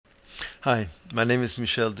Hi, my name is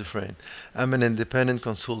Michel Dufresne. I'm an independent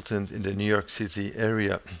consultant in the New York City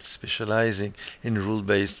area specializing in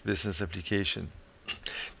rule-based business application.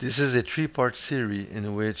 This is a three-part series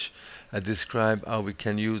in which I describe how we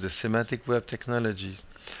can use the semantic web technology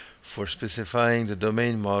for specifying the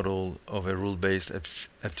domain model of a rule-based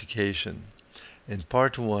application. In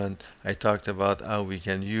part one, I talked about how we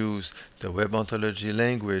can use the web ontology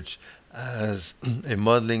language as a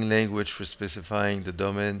modeling language for specifying the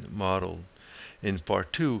domain model. In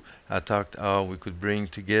part two, I talked how we could bring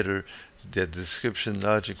together the description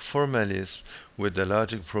logic formalism with the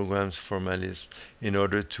logic programs formalism in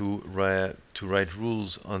order to write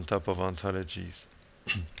rules on top of ontologies.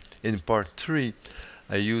 In part three,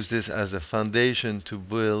 I use this as a foundation to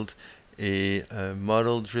build a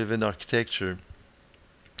model-driven architecture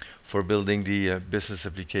for building the business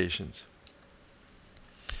applications.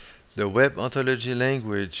 The web ontology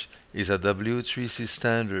language is a W3C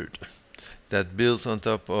standard that builds on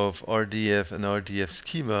top of RDF and RDF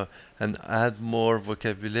schema and add more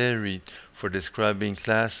vocabulary for describing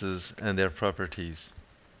classes and their properties.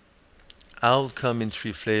 OWL come in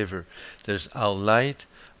three flavors. There's OWL Lite,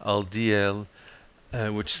 OWL DL,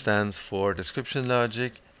 which stands for description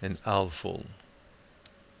logic, and OWL Full.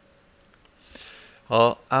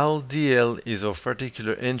 OWL DL is of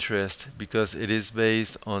particular interest because it is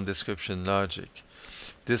based on description logic.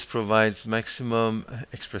 This provides maximum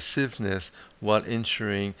expressiveness while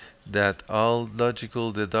ensuring that all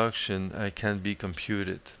logical deduction can be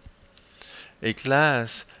computed. A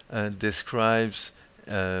class describes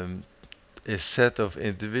the set of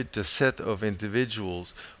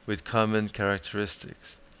individuals with common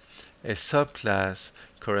characteristics. A subclass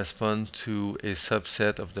corresponds to a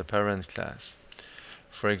subset of the parent class.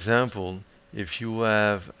 For example, if you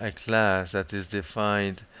have a class that is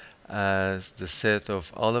defined as the set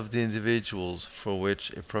of all of the individuals for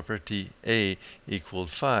which a property A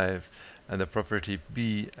equals 5 and a property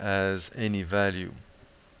B has any value,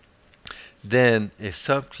 then a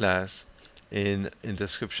subclass in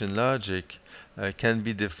description logic can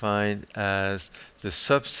be defined as the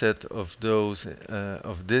subset of those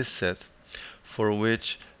of this set for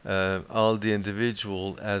which all the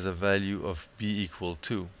individual has a value of b equal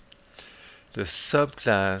 2. The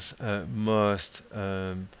subclass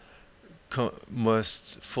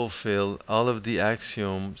must fulfill all of the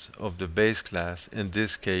axioms of the base class, in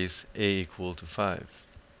this case a equal to 5.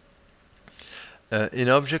 In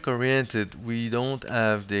object-oriented, we don't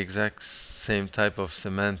have the exact same type of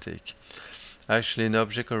semantic. Actually, in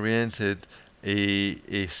object-oriented,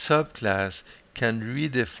 a subclass can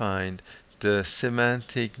redefine the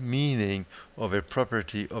semantic meaning of a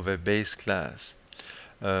property of a base class.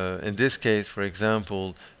 In this case, for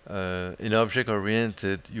example, in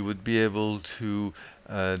object-oriented, you would be able to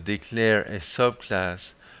declare a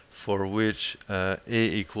subclass for which a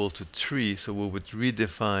equal to 3, so we would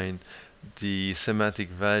redefine the semantic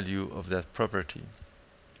value of that property.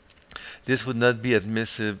 This would not be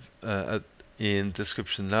admissible in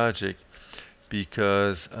description logic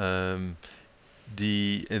because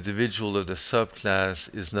the individual of the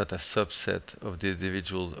subclass is not a subset of the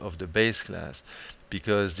individual of the base class,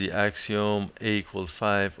 because the axiom a equals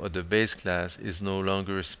 5 of the base class is no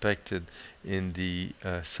longer respected in the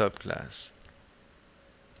subclass.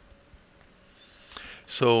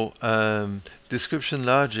 So description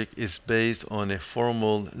logic is based on a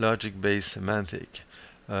formal logic-based semantic.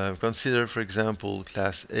 Consider, for example,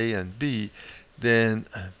 class A and B, then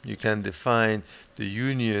you can define the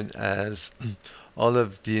union as all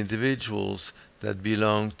of the individuals that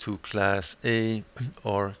belong to class A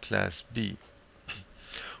or class B,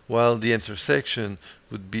 while the intersection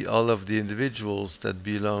would be all of the individuals that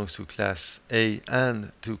belong to class A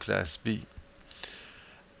and to class B.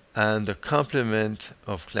 And the complement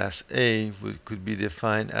of class A could be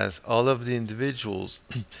defined as all of the individuals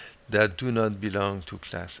that do not belong to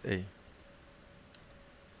class A.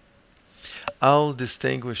 OWL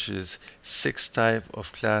distinguishes 6 types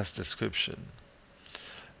of class description.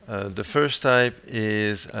 The first type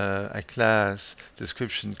is a class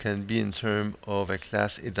description can be in terms of a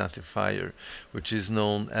class identifier, which is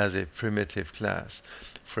known as a primitive class.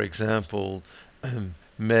 For example,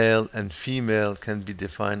 male and female can be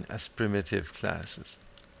defined as primitive classes.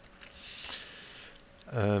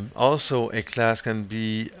 Also, a class can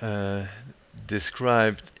be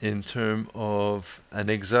described in terms of an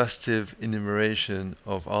exhaustive enumeration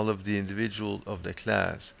of all of the individuals of the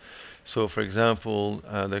class. So, for example,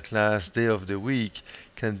 the class day of the week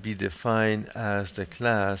can be defined as the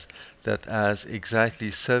class that has exactly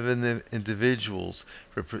 7 individuals,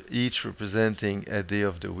 each representing a day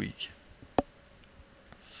of the week.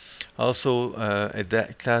 Also, a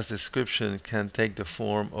class description can take the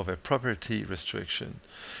form of a property restriction,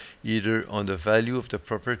 either on the value of the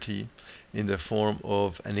property in the form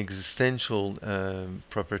of an existential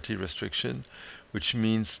property restriction, which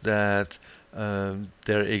means that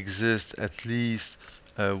there exists at least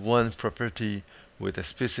one property with a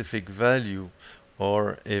specific value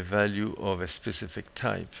or a value of a specific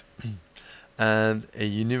type. And a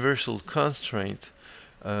universal constraint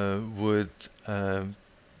would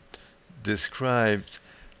describe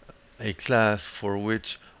a class for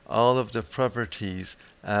which all of the properties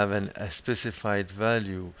have a specified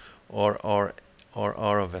value or are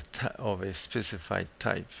of a specified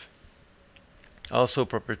type. Also,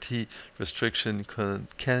 property restriction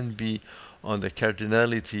can be on the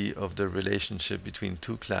cardinality of the relationship between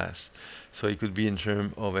two classes. So it could be in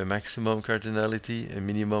terms of a maximum cardinality, a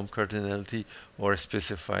minimum cardinality, or a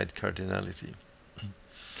specified cardinality.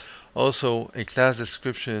 Also, a class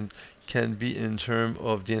description can be in terms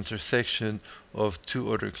of the intersection of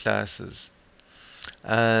two other classes.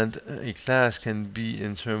 And a class can be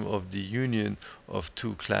in terms of the union of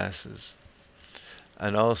two classes.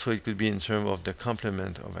 And also it could be in terms of the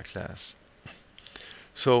complement of a class.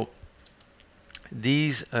 So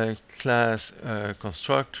these class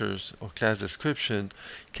constructors or class description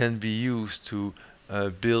can be used to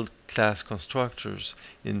build class constructors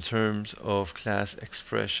in terms of class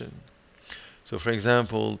expression. So for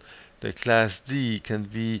example, the class D can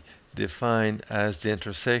be defined as the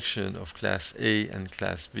intersection of class A and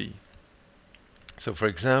class B. So for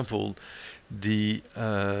example, the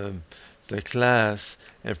class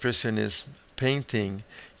Impressionism painting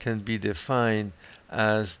can be defined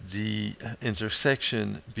as the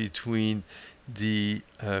intersection between the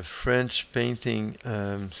French painting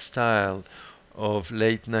style of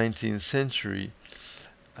late 19th century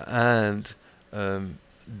and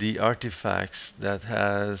the artifacts that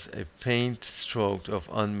has a paint stroke of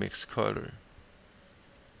unmixed color.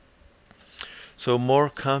 So more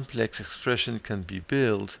complex expression can be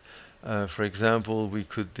built. For example, we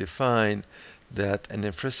could define that an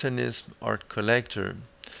Impressionism art collector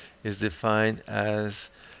is defined as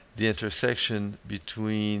the intersection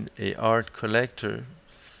between a art collector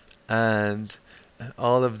and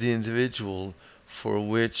all of the individual for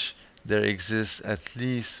which there exists at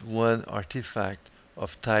least one artifact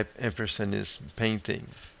of type Impressionism painting.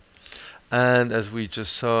 And as we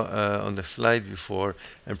just saw on the slide before,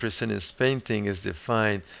 Impressionist painting is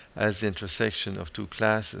defined as the intersection of two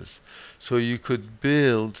classes. So you could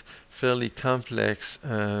build fairly complex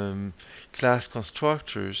class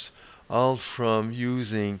constructors all from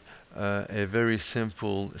using a very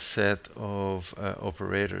simple set of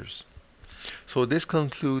operators. So this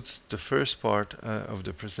concludes the first part of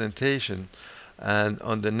the presentation. And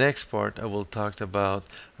on the next part, I will talk about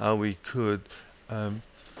how we could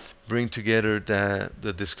bring together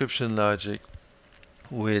the description logic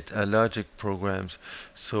with logic programs,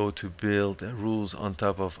 so to build rules on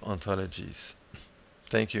top of ontologies.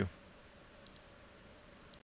 Thank you.